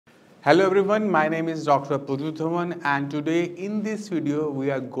Hello everyone, my name is Dr. Puduthaman and today in this video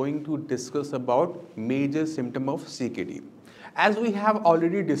we are going to discuss about major symptom of CKD. As we have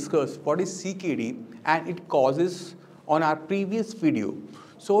already discussed what is CKD and it causes on our previous video.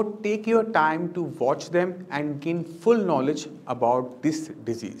 So take your time to watch them and gain full knowledge about this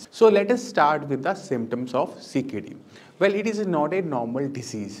disease. So let us start with the symptoms of CKD. Well, it is not a normal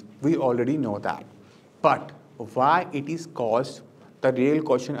disease, we already know that. But why it is caused? The real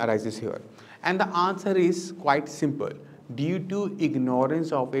question arises here. And the answer is quite simple. Due to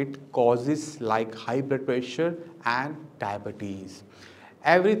ignorance of it causes like high blood pressure and diabetes.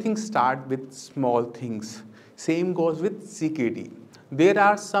 Everything starts with small things. Same goes with CKD. There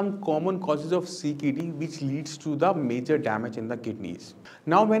are some common causes of CKD which leads to the major damage in the kidneys.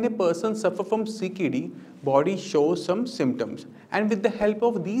 Now when a person suffers from CKD, body shows some symptoms, and with the help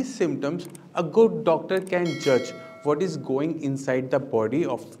of these symptoms, a good doctor can judge what is going inside the body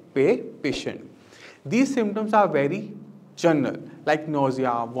of a patient. These symptoms are very general, like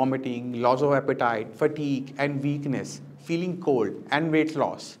nausea, vomiting, loss of appetite, fatigue and weakness, feeling cold and weight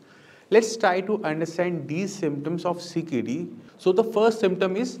loss. Let's try to understand these symptoms of CKD. So the first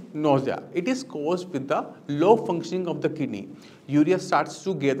symptom is nausea. It is caused with the low functioning of the kidney. Urea starts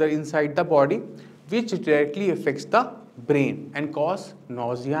to gather inside the body, which directly affects the brain and cause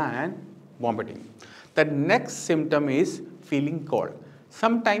nausea and vomiting. The next symptom is feeling cold.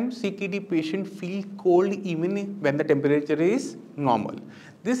 Sometimes CKD patients feel cold even when the temperature is normal.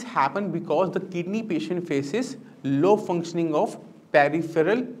 This happens because the kidney patient faces low functioning of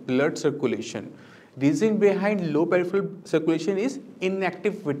peripheral blood circulation. Reason behind low peripheral circulation is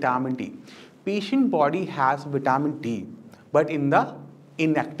inactive vitamin D. Patient body has vitamin D, but in the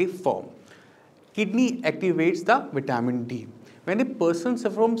inactive form. Kidney activates the vitamin D. When a person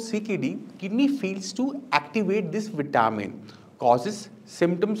suffers from CKD, kidney fails to activate this vitamin, causes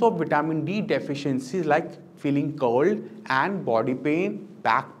symptoms of vitamin D deficiency like feeling cold and body pain,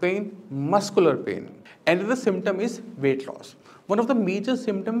 back pain, muscular pain. Another symptom is weight loss. One of the major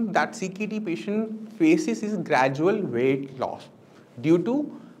symptoms that CKD patient faces is gradual weight loss due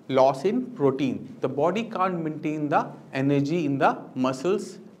to loss in protein. The body can't maintain the energy in the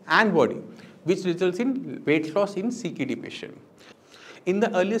muscles and body, which results in weight loss in CKD patient. In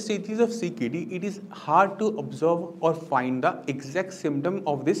the early stages of CKD, it is hard to observe or find the exact symptom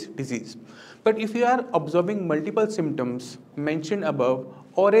of this disease. But if you are observing multiple symptoms mentioned above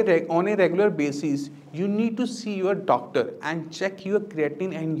or on a regular basis, you need to see your doctor and check your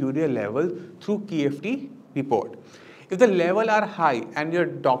creatinine and urea level through KFT report. If the level are high and your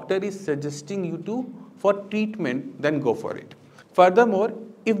doctor is suggesting you for treatment, then go for it. Furthermore,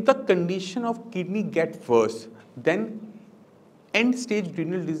 if the condition of kidney gets worse, then end-stage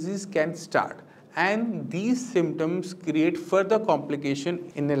renal disease can start, and these symptoms create further complication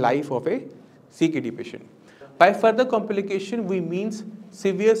in the life of a CKD patient. By further complication, we mean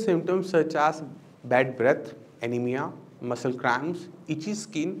severe symptoms such as bad breath, anemia, muscle cramps, itchy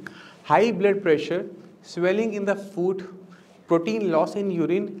skin, high blood pressure, swelling in the foot, protein loss in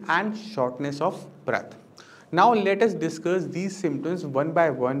urine, and shortness of breath. Now let us discuss these symptoms one by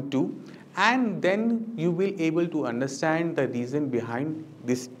one too, and then you will able to understand the reason behind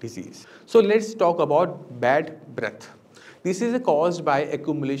this disease. So let's talk about bad breath. This is caused by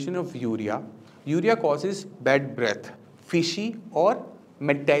accumulation of urea. Urea causes bad breath, fishy or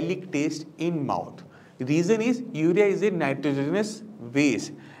metallic taste in mouth. Reason is urea is a nitrogenous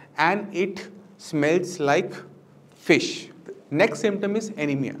waste and it smells like fish. Next symptom is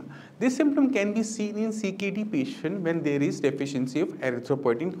anemia. This symptom can be seen in CKD patient when there is deficiency of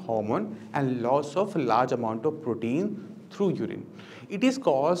erythropoietin hormone and loss of large amount of protein through urine. It is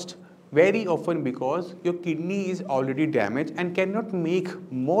caused very often because your kidney is already damaged and cannot make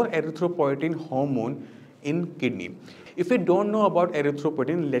more erythropoietin hormone in kidney. If you don't know about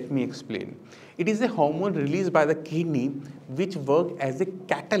erythropoietin, let me explain. It is a hormone released by the kidney which works as a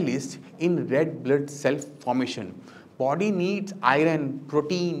catalyst in red blood cell formation. Body needs iron,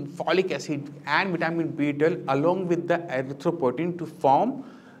 protein, folic acid and vitamin B12 along with the erythropoietin to form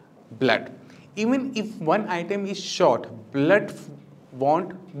blood. Even if one item is short, blood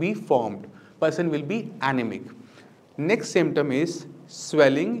won't be formed. Person will be anemic. Next symptom is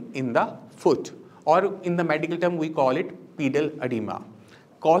swelling in the foot, or in the medical term we call it pedal edema.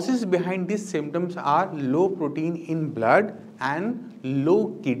 Causes behind these symptoms are low protein in blood and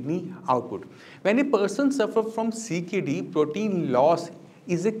low kidney output. When a person suffers from CKD, protein loss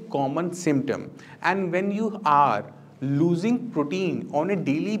is a common symptom, and when you are losing protein on a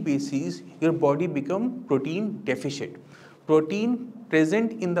daily basis, your body becomes protein deficient. Protein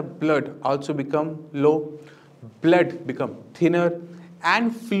present in the blood also become low, blood become thinner,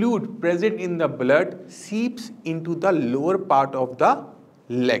 and fluid present in the blood seeps into the lower part of the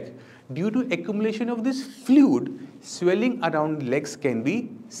leg. Due to accumulation of this fluid, swelling around legs can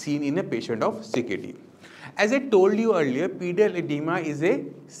be seen in a patient of CKD. As I told you earlier, pedal edema is a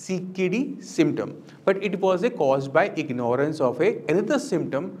CKD symptom, but it was caused by ignorance of another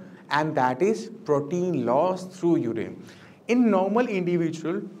symptom, and that is protein loss through urine. In normal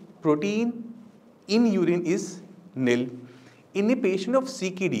individual, protein in urine is nil. In a patient of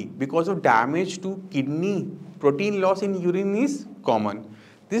CKD, because of damage to kidney, protein loss in urine is common.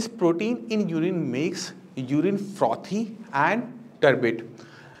 This protein in urine makes urine frothy and turbid.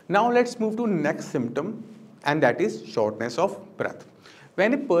 Now let's move to next symptom, and that is shortness of breath.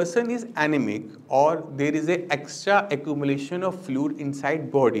 When a person is anemic or there is an extra accumulation of fluid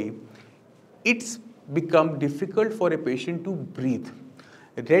inside body, it's become difficult for a patient to breathe.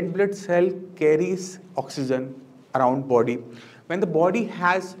 Red blood cell carries oxygen around body. When the body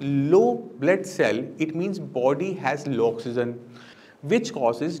has low blood cell, it means body has low oxygen, which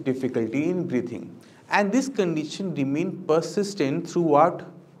causes difficulty in breathing. And this condition remains persistent throughout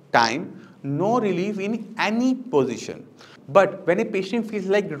time, no relief in any position. But when a patient feels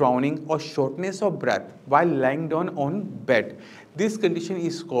like drowning or shortness of breath while lying down on bed, this condition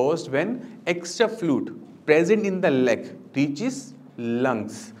is caused when extra fluid present in the leg reaches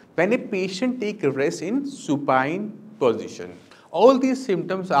lungs. When a patient takes rest in supine position. All these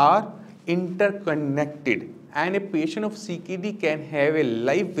symptoms are interconnected, and a patient of CKD can have a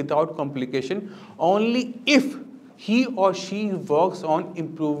life without complication only if he or she works on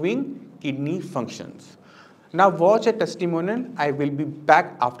improving kidney functions. Now watch a testimonial. I will be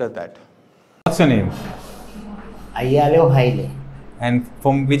back after that. What's your name? Ayalo Haile, And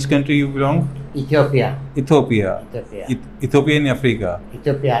from which country you belong? Ethiopia. Ethiopia. Ethiopia in Africa.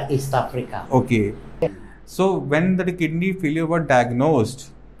 Ethiopia, East Africa. Okay. So when the kidney failure was diagnosed,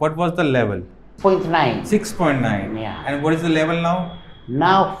 what was the level? 0.9. 6.9. Yeah. And what is the level now?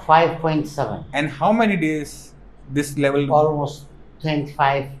 Now 5.7. And how many days this level? Almost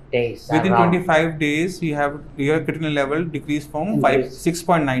 25 days. Within around. 25 days, we have your creatinine level decreased from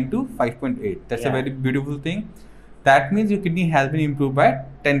 6.9 to 5.8. That's a very beautiful thing. That means your kidney has been improved by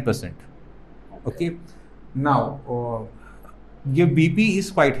 10%. Okay. Now, your BP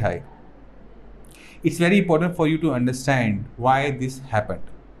is quite high. It's very important for you to understand why this happened.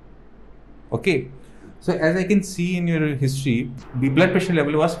 Okay. So as I can see in your history, the blood pressure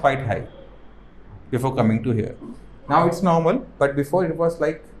level was quite high before coming to here. Now it's normal, but before it was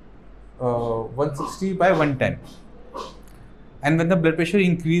like 160 by 110. And when the blood pressure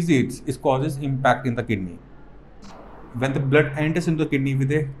increases, it causes impact in the kidney. When the blood enters into the kidney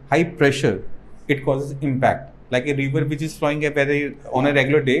with a high pressure, it causes impact. Like a river which is flowing on a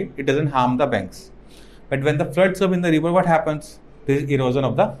regular day, it doesn't harm the banks. But when the floods come in the river, what happens? There is erosion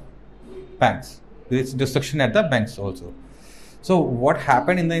of the banks. There is destruction at the banks also. So what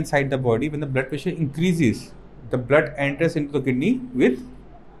happened inside the body, when the blood pressure increases, the blood enters into the kidney with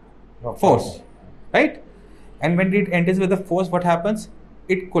force, right? And when it enters with the force, what happens?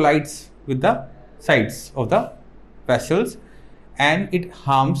 It collides with the sides of the vessels and it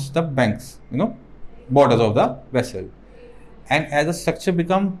harms the banks, borders of the vessel. And as the structure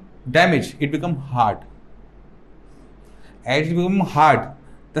becomes damaged, it becomes hard. As it becomes hard,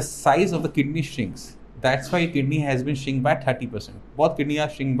 the size of the kidney shrinks. That's why kidney has been shrink by 30%. Both kidney are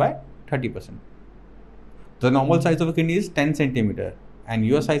shrink by 30%. The normal size of a kidney is 10 centimeter and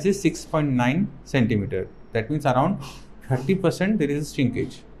your size is 6.9 centimeter. That means around 30% there is a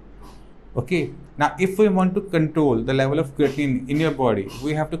shrinkage. Okay. Now, if we want to control the level of creatinine in your body,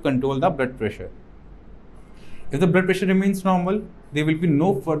 we have to control the blood pressure. If the blood pressure remains normal, there will be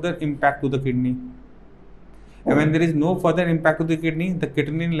no further impact to the kidney. And when there is no further impact to the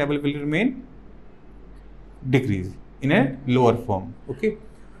creatinine level will remain decrease in a lower form. Okay.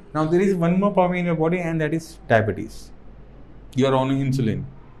 Now there is one more problem in your body, and that is diabetes. You are on insulin.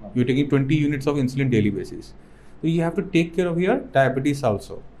 You are taking 20 units of insulin daily basis. So you have to take care of your diabetes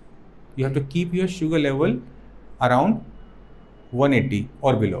also. You have to keep your sugar level around 180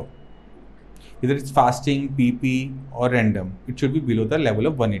 or below. Either it's fasting, PP or random. It should be below the level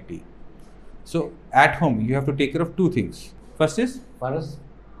of 180. So at home, you have to take care of two things. First is blood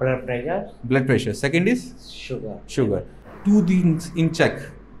pressure. Blood pressure. Second is sugar. Two things in check.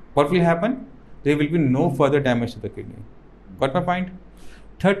 What will happen? There will be no further damage to the kidney. Got my point?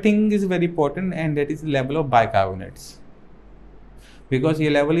 Third thing is very important, and that is the level of bicarbonates. Because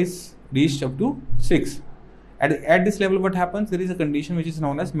your level is reached up to 6. At this level, what happens? There is a condition which is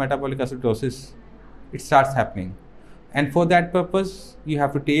known as metabolic acidosis. It starts happening. And for that purpose, you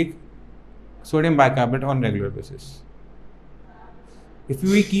have to take sodium bicarbonate on regular basis. If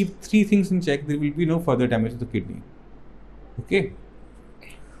we keep three things in check, there will be no further damage to the kidney. Okay.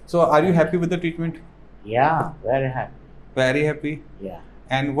 So are you happy with the treatment? Yeah, very happy. Very happy. Yeah.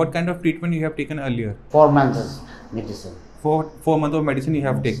 And what kind of treatment you have taken earlier? 4 months medicine. Four months of medicine you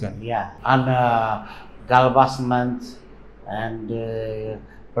have taken. Yeah. And galvasment and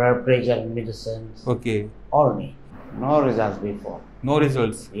blood pressure medicines. Okay. Only. No results before. No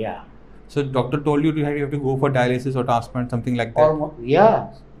results. Yeah. So doctor told you have to go for dialysis or transplant, something like that.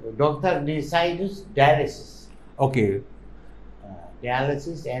 Yeah. Doctor decides dialysis. Okay.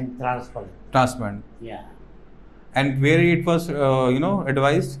 Dialysis and transplant. Transplant. Yeah. And where it was,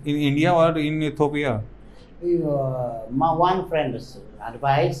 advised, in India or in Ethiopia? My one friend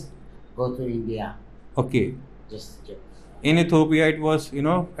advised go to India. Okay. Just In Ethiopia, it was,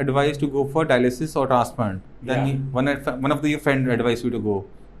 advised to go for dialysis or transplant. Then Yeah. one of your friend advised you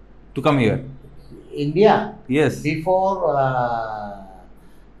to come here. India. Yes. Before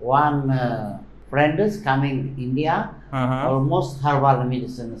one friend is coming India, almost herbal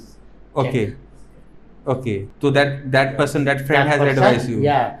medicines. Okay. Okay. So that person, that friend has person, advised you.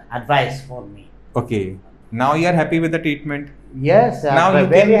 Yeah, advice for me. Okay. Now you are happy with the treatment. Yes, Now you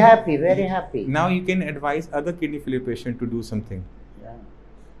very can- happy, very happy. Now you can advise other kidney failure patient to do something. Yeah.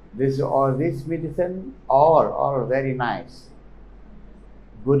 This medicine all very nice.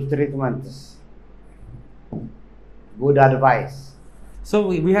 Good treatments. Good advice. So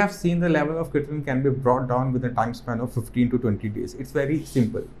we have seen the level of creatinine can be brought down with a time span of 15 to 20 days. It's very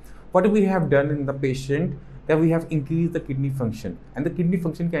simple. What we have done in the patient, that we have increased the kidney function, and the kidney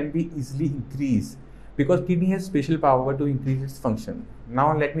function can be easily increased because kidney has special power to increase its function.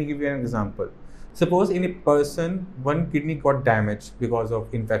 Now let me give you an example. Suppose in a person, one kidney got damaged because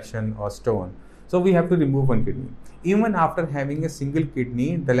of infection or stone. So we have to remove one kidney. Even after having a single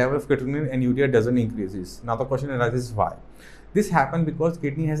kidney, the level of creatinine and urea doesn't increase. Now the question arises why? This happens because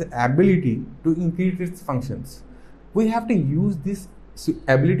kidney has the ability to increase its functions. We have to use this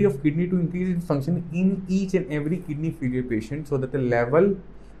ability of kidney to increase its function in each and every kidney failure patient so that the level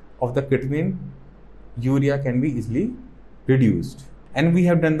of the creatinine urea can be easily reduced. And we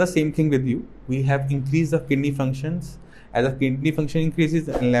have done the same thing with you. We have increased the kidney functions. As the kidney function increases,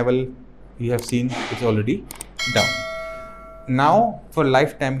 the level you have seen is already down. Now for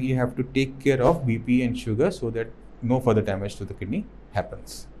lifetime you have to take care of BP and sugar so that no further damage to the kidney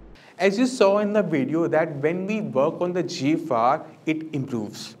happens. As you saw in the video that when we work on the GFR, it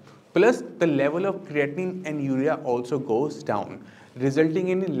improves. Plus the level of creatinine and urea also goes down, resulting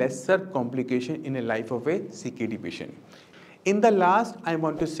in a lesser complication in the life of a CKD patient. In the last, I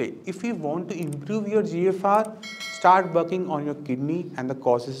want to say, if you want to improve your GFR, start working on your kidney and the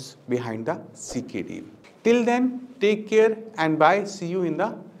causes behind the CKD. Till then, take care and bye. See you in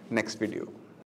the next video.